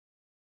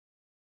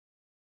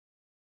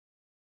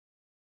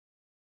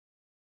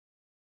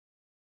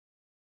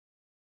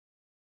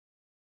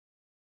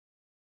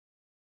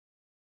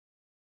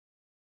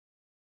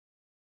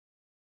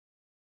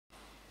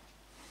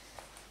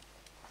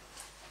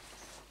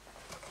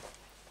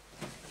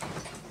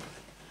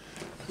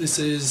This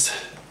is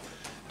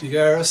the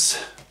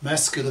GARIS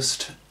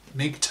Masculist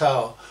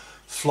MGTOW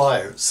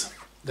flyers,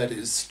 that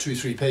is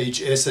 2-3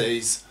 page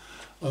essays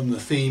on the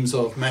themes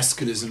of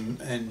masculism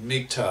and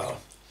MGTOW,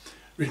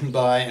 written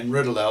by and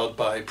read aloud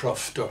by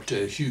Prof.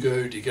 Dr.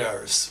 Hugo de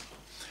GARIS.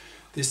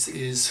 This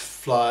is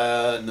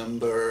flyer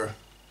number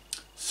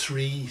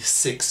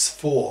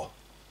 364,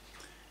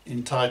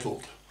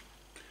 entitled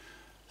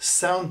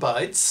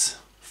Soundbites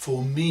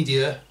for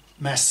Media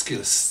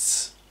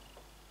Masculists.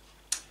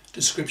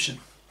 Description.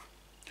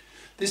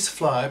 This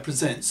flyer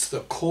presents the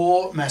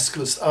core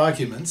masculist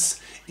arguments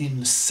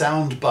in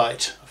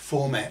soundbite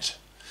format,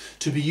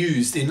 to be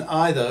used in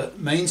either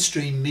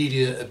mainstream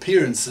media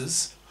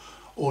appearances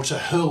or to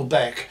hurl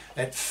back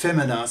at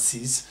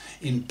feminazis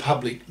in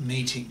public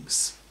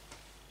meetings.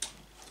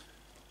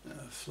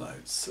 Flyer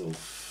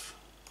itself.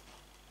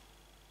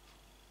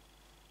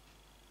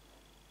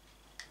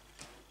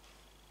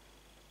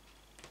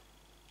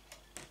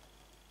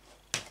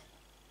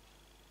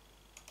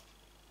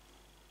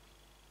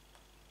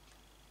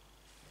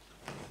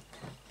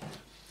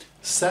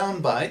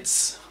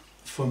 Soundbites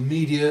for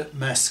Media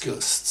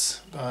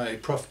Masculists by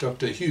Prof.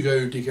 Dr.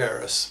 Hugo de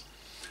GARIS.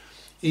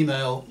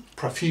 Email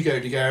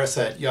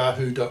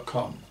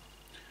profhugodegaris@yahoo.com.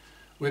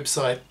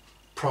 Website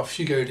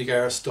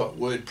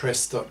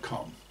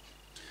profhugodegaris.wordpress.com.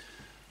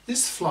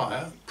 This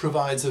flyer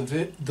provides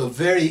the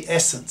very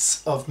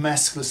essence of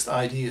masculist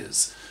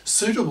ideas,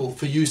 suitable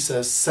for use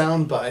as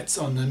soundbites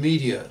on the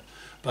media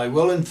by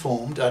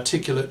well-informed,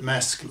 articulate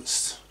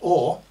masculists,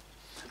 or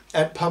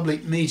at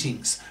public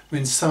meetings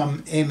when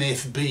some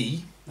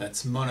MFB,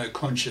 that's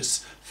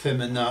monoconscious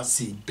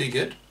feminazi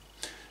bigot,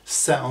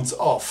 sounds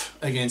off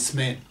against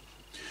men,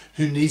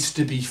 who needs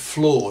to be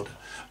floored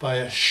by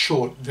a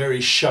short,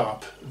 very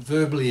sharp,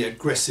 verbally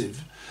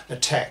aggressive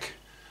attack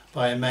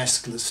by a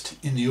masculist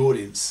in the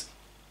audience.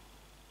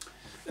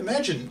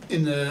 Imagine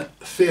in the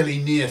fairly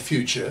near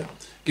future,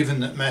 given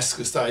that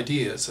masculist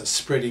ideas are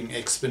spreading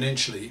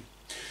exponentially,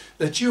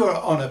 that you are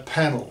on a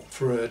panel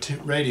for a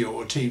radio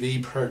or TV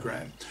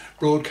program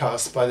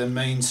broadcast by the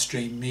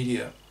mainstream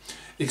media,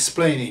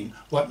 explaining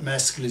what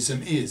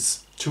masculism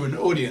is to an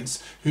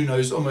audience who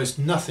knows almost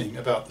nothing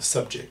about the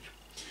subject.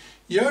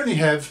 You only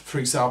have, for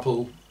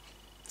example,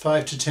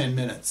 5 to 10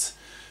 minutes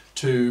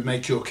to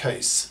make your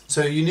case,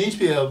 so you need to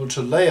be able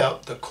to lay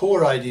out the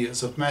core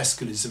ideas of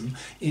masculism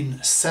in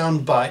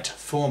soundbite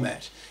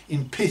format,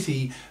 in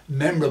pithy,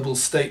 memorable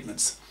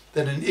statements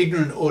that an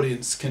ignorant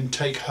audience can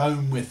take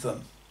home with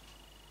them.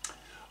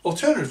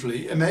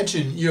 Alternatively,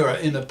 imagine you are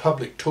in a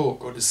public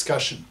talk or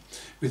discussion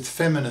with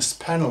feminist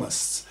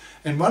panelists,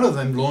 and one of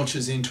them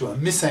launches into a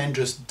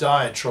misandrous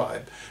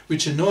diatribe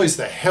which annoys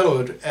the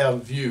hell out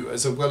of you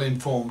as a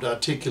well-informed,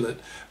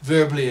 articulate,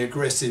 verbally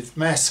aggressive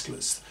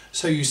masculist.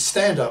 So you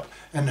stand up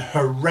and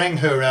harangue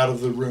her out of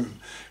the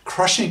room,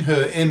 crushing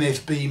her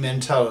MFB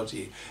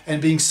mentality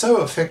and being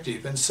so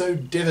effective and so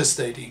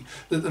devastating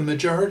that the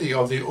majority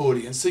of the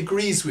audience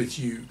agrees with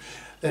you.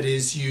 That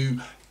is, you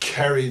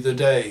carry the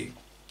day.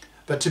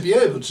 But to be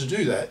able to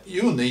do that,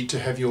 you'll need to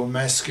have your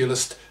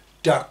masculist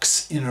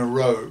ducks in a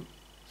row,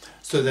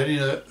 so that in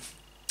a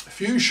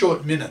few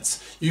short minutes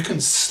you can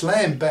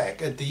slam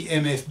back at the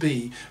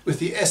MFB with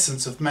the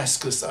essence of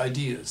masculist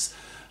ideas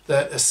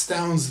that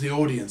astounds the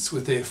audience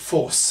with their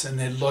force and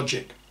their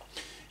logic.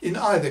 In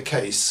either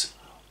case,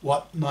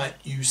 what might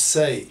you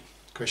say?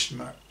 Question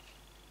mark.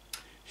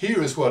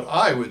 Here is what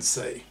I would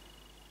say.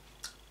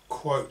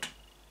 Quote,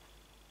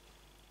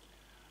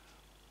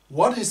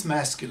 what is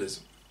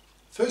masculism?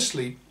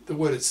 Firstly, the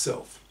word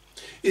itself.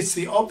 It's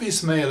the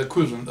obvious male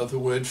equivalent of the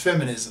word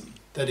feminism,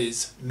 that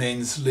is,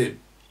 men's lib.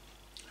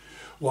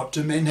 What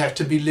do men have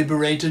to be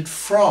liberated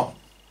from?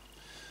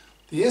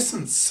 The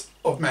essence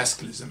of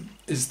masculism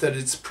is that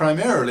it's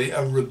primarily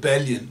a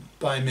rebellion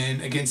by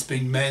men against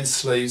being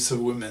man-slaves for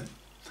women,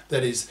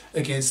 that is,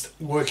 against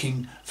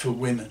working for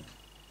women.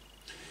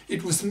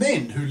 It was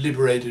men who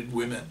liberated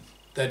women,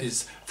 that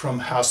is, from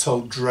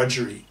household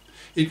drudgery.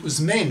 It was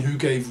men who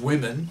gave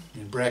women,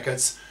 in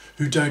brackets,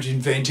 who don't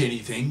invent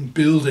anything,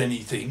 build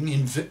anything,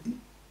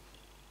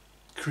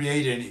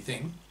 create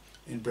anything,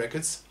 in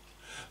brackets,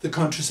 the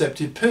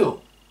contraceptive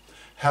pill,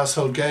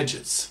 household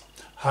gadgets,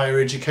 higher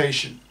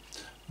education,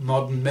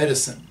 modern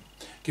medicine,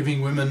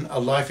 giving women a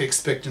life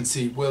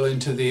expectancy well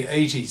into their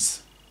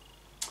 80s.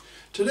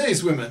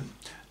 Today's women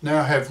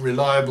now have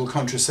reliable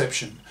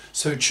contraception,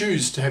 so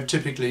choose to have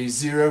typically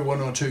 0,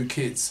 1 or 2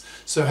 kids,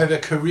 so have a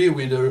career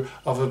window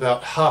of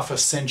about half a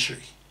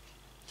century.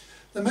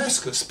 The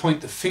masculists point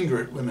the finger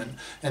at women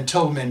and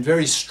tell them in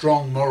very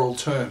strong moral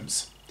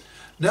terms.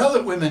 Now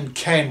that women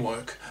can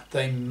work,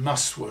 they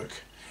must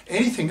work.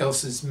 Anything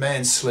else is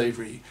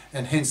man-slavery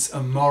and hence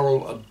a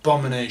moral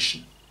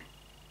abomination.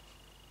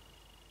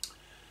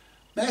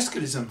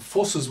 Masculism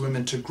forces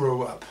women to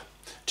grow up,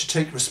 to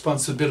take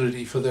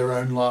responsibility for their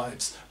own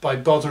lives by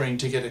bothering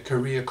to get a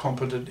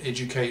career-competent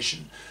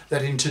education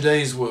that in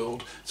today's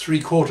world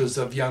 3/4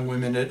 of young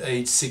women at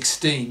age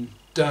 16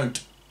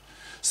 don't.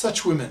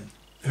 Such women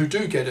who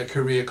do get a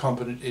career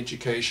competent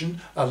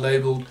education are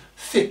labelled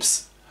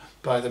FIPS,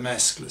 by the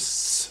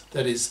Masculists,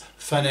 that is,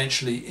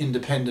 financially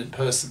independent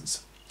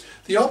persons.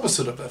 The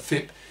opposite of a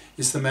FIP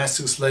is the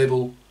Masculist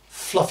label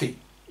fluffy,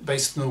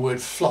 based on the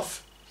word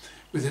fluff,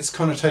 with its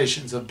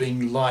connotations of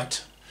being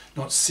light,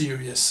 not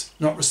serious,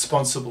 not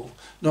responsible,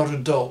 not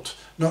adult,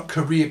 not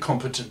career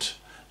competent,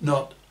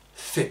 not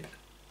FIP.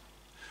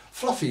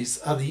 Fluffies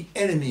are the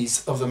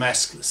enemies of the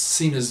Masculists,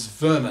 seen as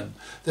vermin,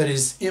 that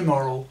is,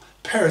 immoral,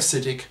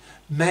 parasitic,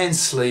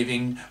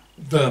 manslaving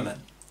vermin,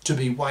 to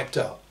be wiped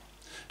out.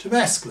 To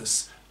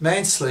Masculists,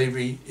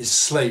 manslavery is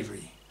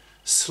slavery.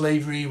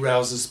 Slavery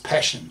rouses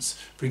passions.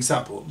 For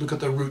example, look at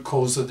the root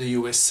cause of the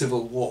US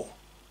Civil War.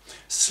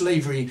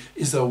 Slavery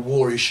is a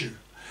war issue,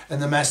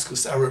 and the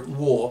Masculists are at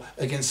war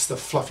against the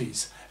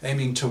fluffies,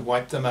 aiming to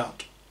wipe them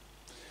out.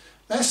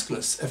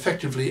 Masculists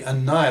effectively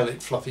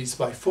annihilate fluffies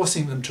by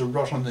forcing them to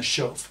rot on the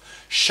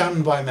shelf,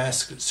 shunned by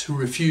Masculists who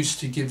refuse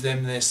to give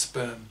them their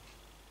sperm.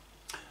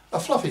 A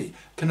fluffy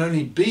can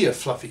only be a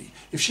fluffy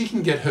if she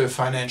can get her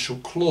financial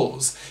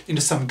claws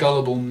into some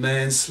gullible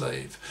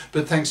manslave,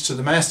 but thanks to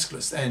the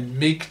Masculists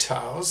and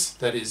MGTOWs,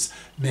 that is,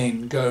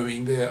 men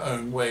going their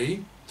own way,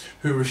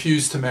 who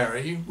refuse to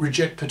marry,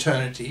 reject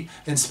paternity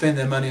and spend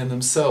their money on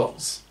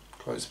themselves,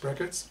 close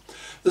brackets,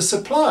 the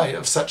supply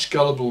of such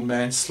gullible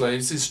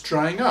manslaves is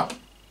drying up,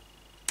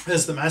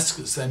 as the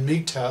Masculists and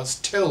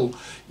MGTOWs tell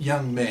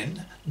young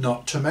men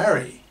not to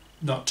marry,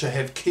 not to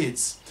have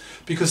kids,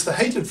 because the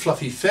hated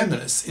fluffy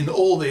feminists, in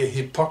all their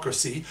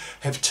hypocrisy,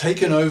 have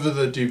taken over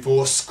the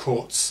divorce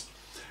courts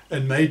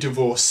and made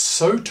divorce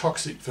so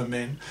toxic for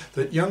men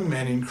that young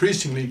men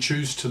increasingly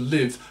choose to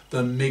live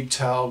the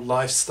MGTOW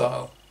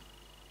lifestyle.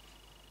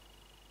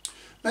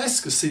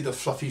 Masculists see the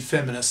fluffy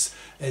feminists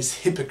as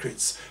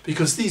hypocrites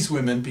because these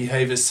women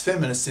behave as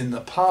feminists in the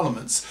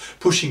parliaments,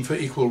 pushing for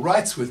equal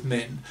rights with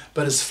men,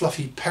 but as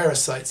fluffy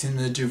parasites in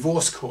the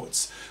divorce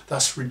courts,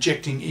 thus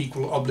rejecting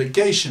equal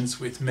obligations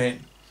with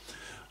men.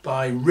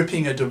 By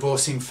ripping a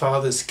divorcing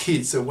father's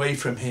kids away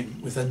from him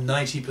with a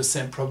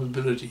 90%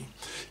 probability,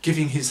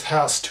 giving his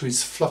house to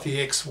his fluffy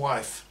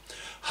ex-wife,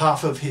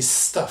 half of his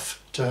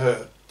stuff to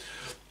her,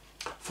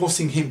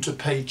 forcing him to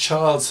pay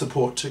child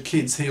support to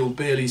kids he'll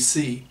barely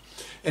see,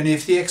 and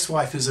if the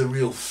ex-wife is a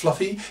real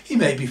fluffy, he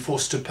may be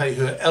forced to pay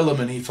her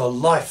alimony for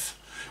life,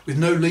 with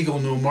no legal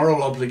nor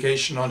moral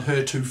obligation on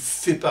her to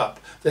FIP up,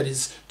 that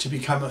is, to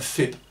become a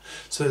FIP,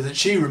 so that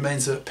she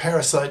remains a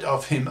parasite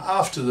of him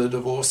after the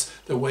divorce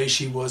the way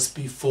she was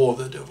before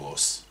the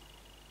divorce.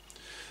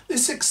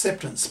 This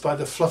acceptance by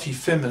the fluffy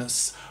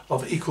feminists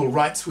of equal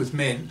rights with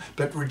men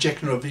but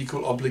rejection of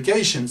equal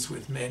obligations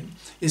with men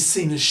is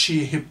seen as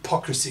sheer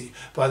hypocrisy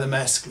by the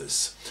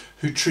Masculists,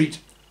 who treat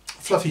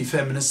fluffy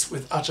feminists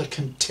with utter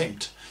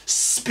contempt,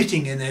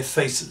 spitting in their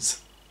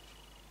faces.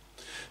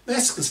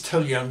 Masculists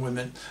tell young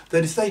women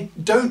that if they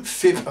don't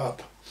FIP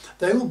up,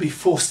 they will be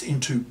forced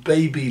into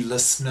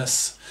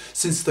babylessness,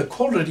 since the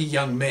quality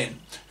young men,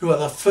 who are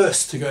the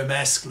first to go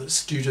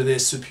masculist due to their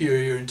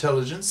superior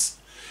intelligence,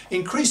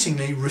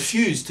 increasingly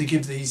refuse to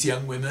give these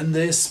young women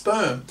their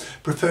sperm,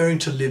 preferring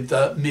to live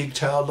the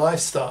MGTOW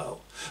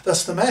lifestyle.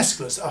 Thus the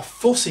Masculists are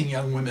forcing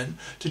young women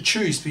to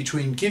choose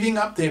between giving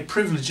up their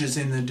privileges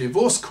in the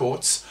divorce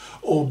courts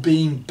or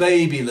being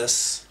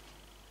babyless.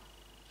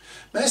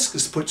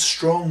 Masculists put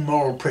strong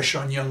moral pressure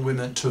on young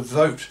women to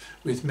vote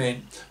with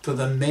men for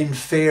the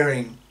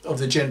men-faring of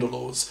the gender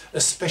laws,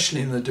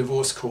 especially in the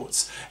divorce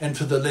courts, and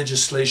for the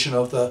legislation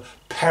of the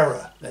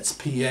PARER, that's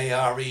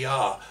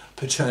P-A-R-E-R,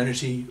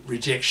 paternity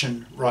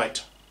rejection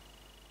right.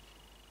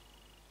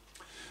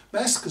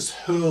 Masculists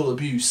hurl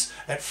abuse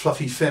at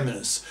fluffy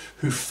feminists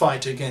who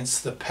fight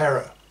against the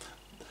PARER,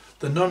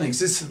 the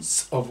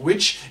non-existence of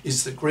which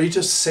is the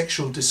greatest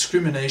sexual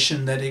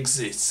discrimination that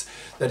exists,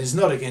 that is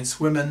not against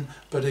women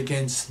but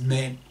against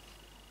men.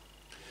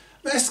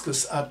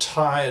 Masculists are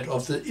tired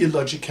of the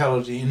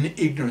illogicality and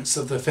ignorance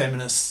of the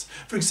feminists.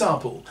 For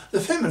example, the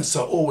feminists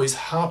are always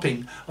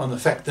harping on the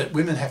fact that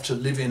women have to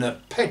live in a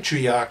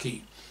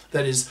patriarchy,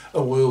 that is,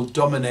 a world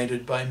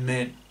dominated by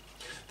men.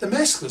 The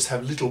Masculists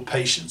have little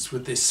patience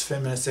with this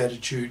feminist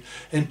attitude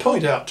and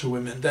point out to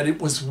women that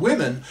it was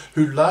women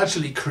who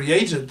largely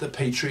created the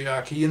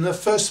patriarchy in the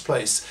first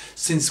place,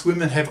 since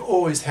women have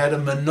always had a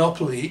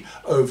monopoly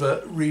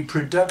over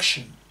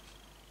reproduction.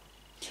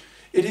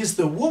 It is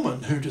the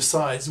woman who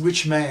decides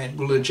which man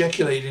will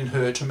ejaculate in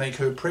her to make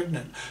her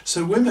pregnant,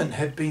 so women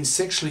have been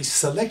sexually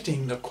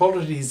selecting the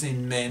qualities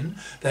in men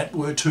that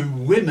were to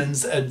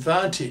women's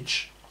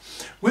advantage.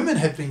 Women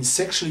have been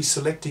sexually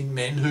selecting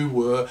men who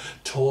were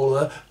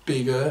taller,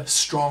 bigger,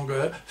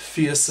 stronger,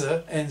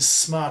 fiercer and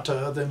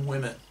smarter than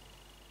women.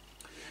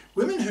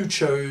 Women who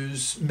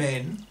chose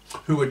men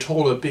who were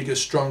taller, bigger,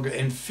 stronger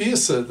and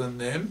fiercer than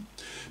them,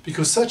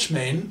 because such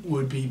men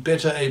would be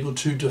better able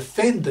to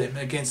defend them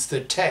against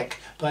attack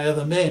by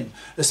other men,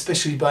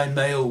 especially by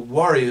male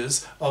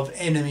warriors of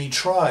enemy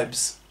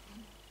tribes.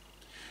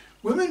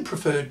 Women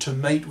preferred to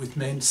mate with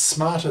men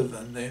smarter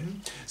than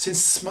them,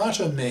 since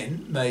smarter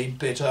men made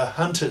better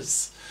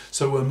hunters,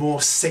 so were more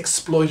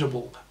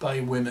sexploitable by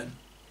women.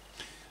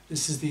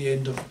 This is the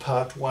end of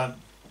part 1.